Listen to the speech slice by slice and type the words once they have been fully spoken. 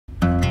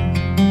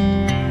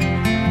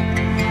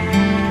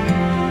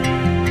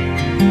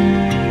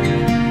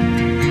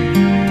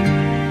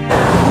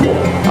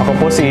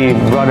si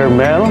Brother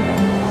Mel.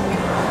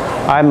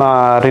 I'm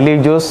a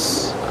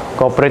religious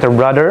cooperator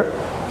brother,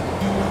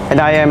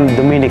 and I am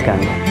Dominican.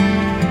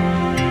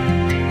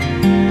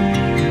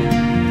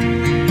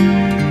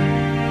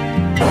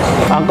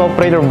 Ang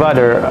cooperator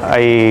brother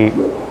ay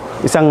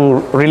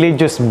isang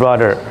religious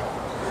brother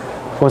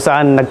kung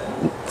saan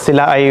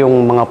sila ay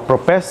yung mga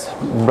professed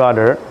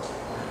brother.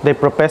 They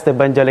profess the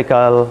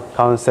evangelical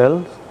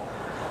counsel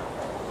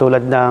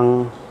tulad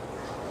ng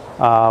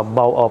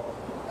vow of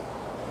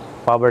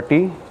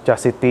poverty,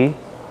 chastity,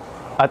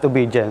 at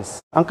obedience.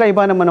 Ang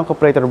kaiba naman ng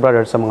cooperator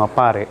brother sa mga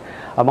pare,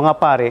 ang mga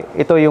pare,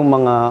 ito yung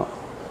mga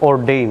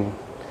ordained.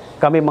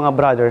 Kami mga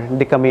brother,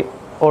 hindi kami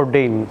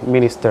ordained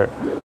minister.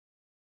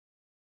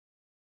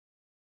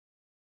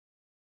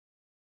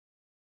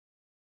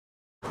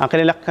 Ang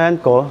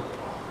kinilakahan ko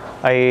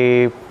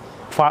ay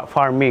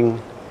farming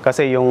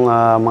kasi yung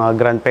mga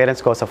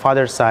grandparents ko sa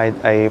father's side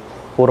ay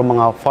puro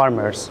mga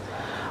farmers.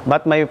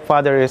 But my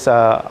father is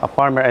a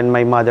farmer and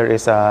my mother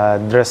is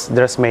a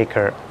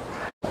dressmaker.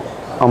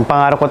 Ang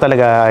pangarap ko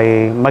talaga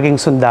ay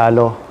maging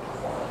sundalo.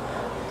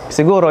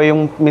 Siguro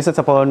yung minsan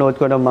sa panonood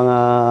ko ng mga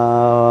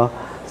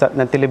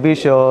ng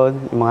television,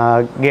 mga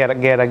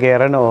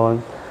gera noon.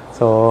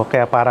 So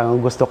kaya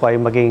parang gusto ko ay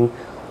maging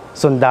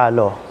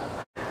sundalo.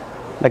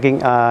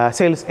 Naging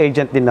sales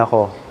agent din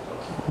ako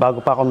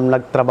bago pa ako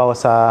nagtrabaho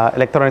sa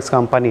electronics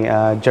company,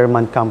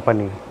 German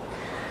company.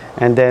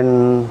 And then,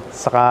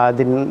 saka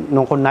din,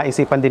 nung ko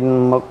naisipan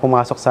din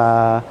pumasok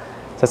sa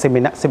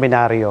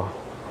seminaryo.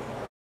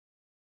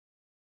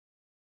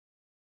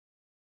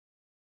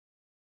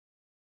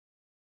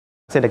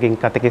 Kasi naging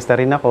katekista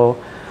rin ako.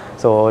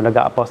 So,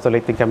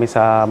 nag-apostolate din kami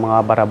sa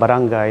mga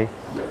barangay.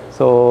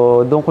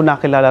 So, doon ko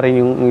nakilala rin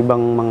yung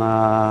ibang mga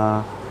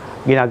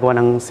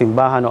ginagawa ng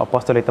simbahan o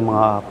apostolate ng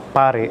mga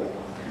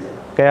pare.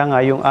 Kaya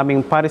nga, yung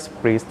aming parish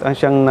priest, ang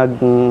siyang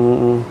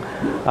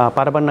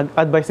para bang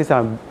nag-advise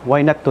sa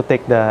why not to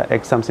take the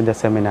exams in the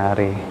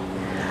seminary.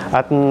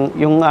 At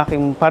yung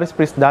aking parish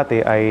priest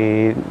dati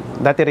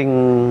ring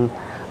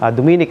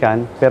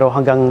Dominican, pero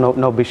hanggang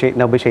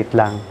novitiate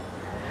lang.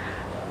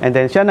 And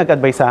then siya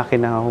nag-advise sa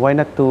akin na why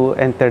not to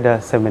enter the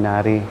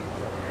seminary.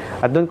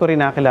 At doon ko rin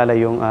nakilala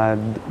yung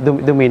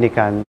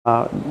Dominican.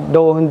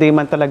 Though hindi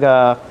man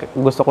talaga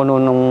gusto ko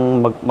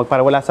nung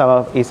wala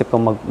sa isip ko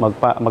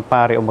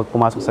magpare o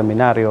magpumasok sa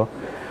seminaryo.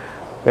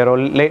 Pero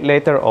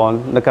later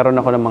on, nagkaroon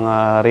ako ng mga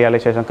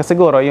realization. Kasi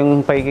siguro,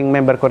 yung pagiging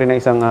member ko rin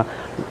ng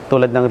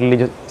tulad ng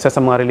isa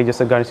sa mga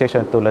religious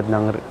organization, tulad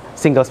ng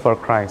Singles for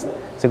Christ.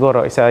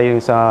 Siguro, isa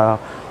yung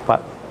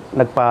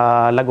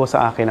nagpalago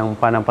sa akin ng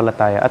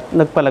panampalataya at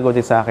nagpalago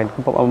din sa akin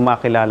kung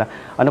makilala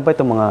ano ba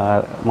itong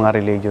mga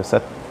religious.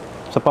 At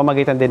sa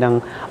pamagitan din ng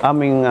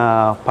aming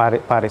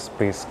parish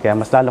priest. Kaya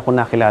mas lalo kong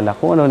nakilala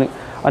kung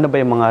ano ba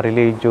yung mga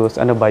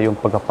religious, ano ba yung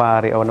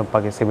pagpapari o anong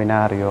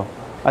pag-seminaryo.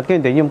 At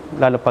ngayon din, yung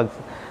lalo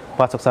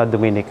pagpasok sa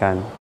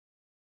Dominican.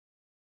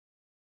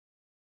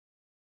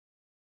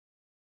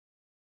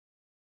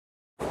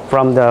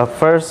 From the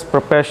first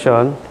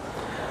profession,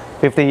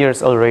 15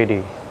 years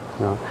already.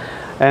 No?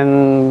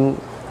 And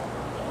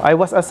I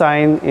was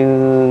assigned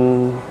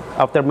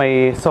after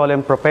my solemn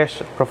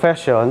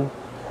profession,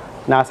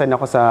 na-assign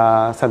ako sa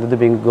Santo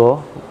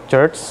Domingo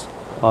Church,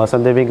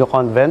 Santo Domingo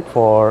Convent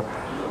for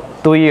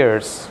 2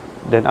 years.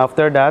 Then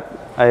after that,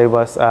 I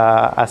was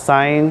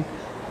assigned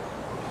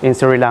in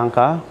Sri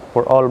Lanka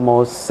for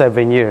almost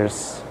 7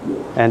 years.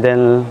 And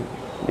then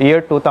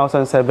year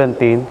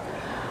 2017,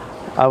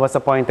 I was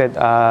appointed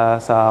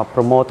as a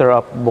promoter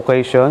of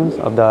vocations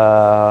of the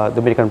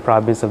Dominican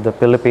province of the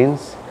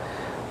Philippines.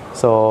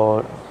 So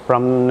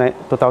from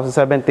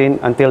 2017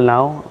 until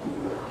now,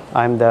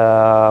 I'm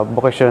the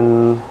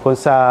vocation, kung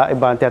sa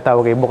iba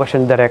tinatawag ay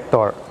vocation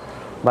director.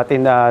 But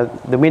in the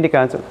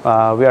Dominicans,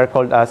 we are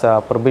called as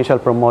a provincial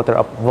promoter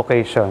of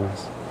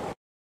vocations.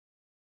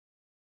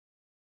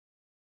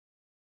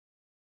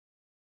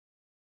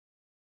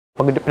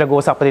 Pag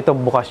pinag-uusapan dito,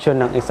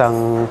 bukasyon ng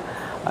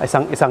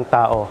isang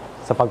tao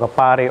sa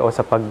pagpapare o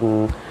sa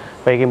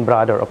pagiging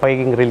brother o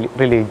pagiging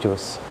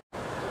religious.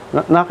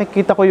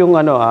 Nakikita ko yung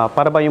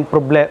para ba yung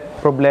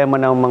problema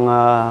ng mga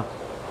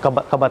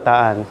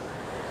kabataan.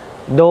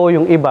 Though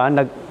yung iba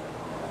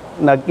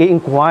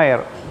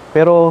nag-i-inquire,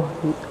 pero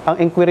ang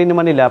inquiry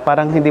naman nila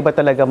parang hindi ba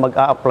talaga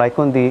mag-a-apply,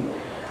 kundi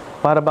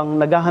para bang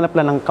naghahanap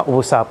lang ng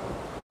kausap.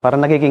 Parang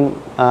nagiging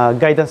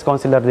guidance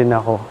counselor din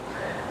ako.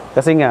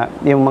 Kasi nga,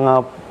 yung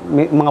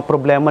mga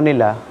problema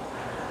nila,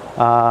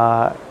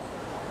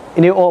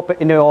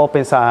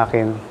 ini-open sa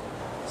akin.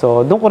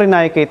 So, doon ko rin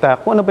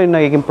nakikita kung ano ba yung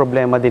nagiging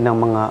problema din ng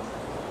mga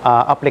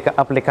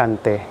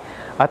aplikante.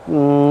 At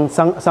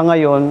sa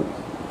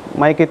ngayon,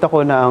 makikita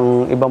ko na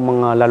ang ibang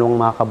mga lalong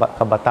mga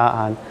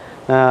kabataan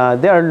na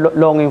they are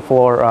longing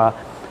for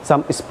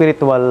some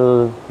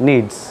spiritual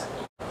needs.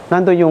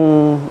 Nando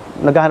yung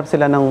naghahanap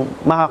sila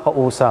ng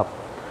makakausap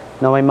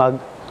na may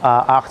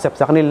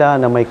mag-accept sa kanila,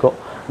 na may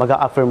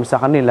mag-a-affirm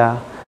sa kanila.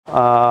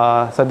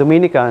 Sa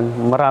Dominican,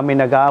 marami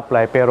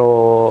nag-a-apply pero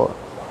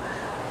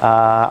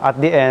at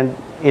the end,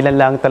 ilan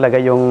lang talaga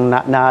yung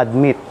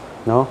na-admit,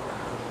 no?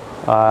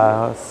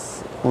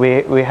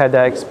 We had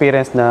the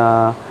experience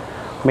na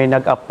may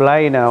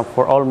nag-apply na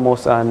for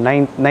almost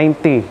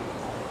 90,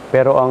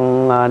 pero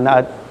ang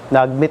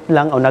na-admit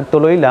lang o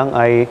nagtuloy lang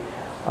ay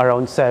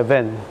around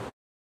 7.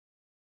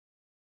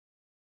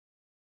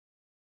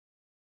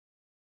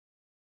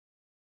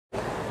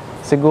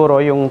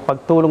 Siguro yung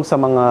pagtulong sa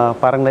mga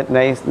parang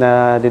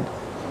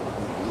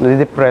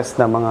na-depress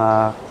na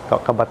mga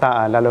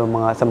kabataan, lalo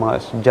sa mga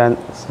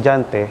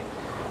estudyante,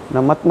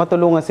 na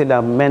matulungan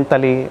sila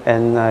mentally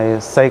and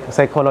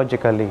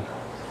psychologically,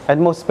 and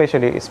most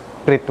especially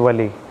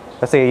spiritually.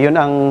 Kasi yun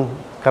ang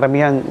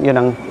karamihan, yun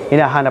ang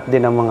hinahanap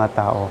din ng mga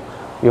tao,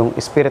 yung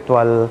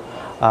spiritual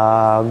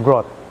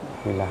growth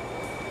nila.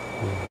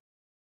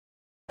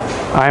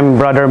 I'm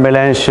Brother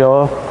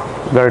Melencio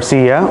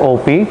Garcia,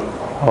 OP,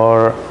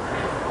 or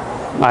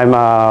I'm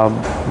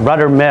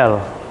Brother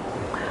Mel.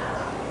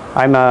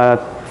 I'm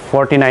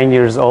 49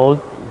 years old.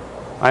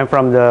 I'm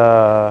from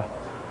the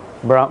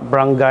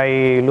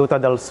Barangay Luta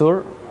del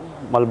Sur,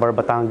 Malbar,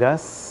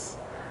 Batangas.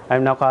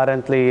 I'm now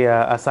currently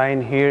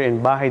assigned here in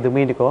Bahay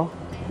Dominico,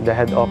 the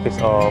head office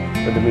of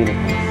the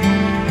Dominico.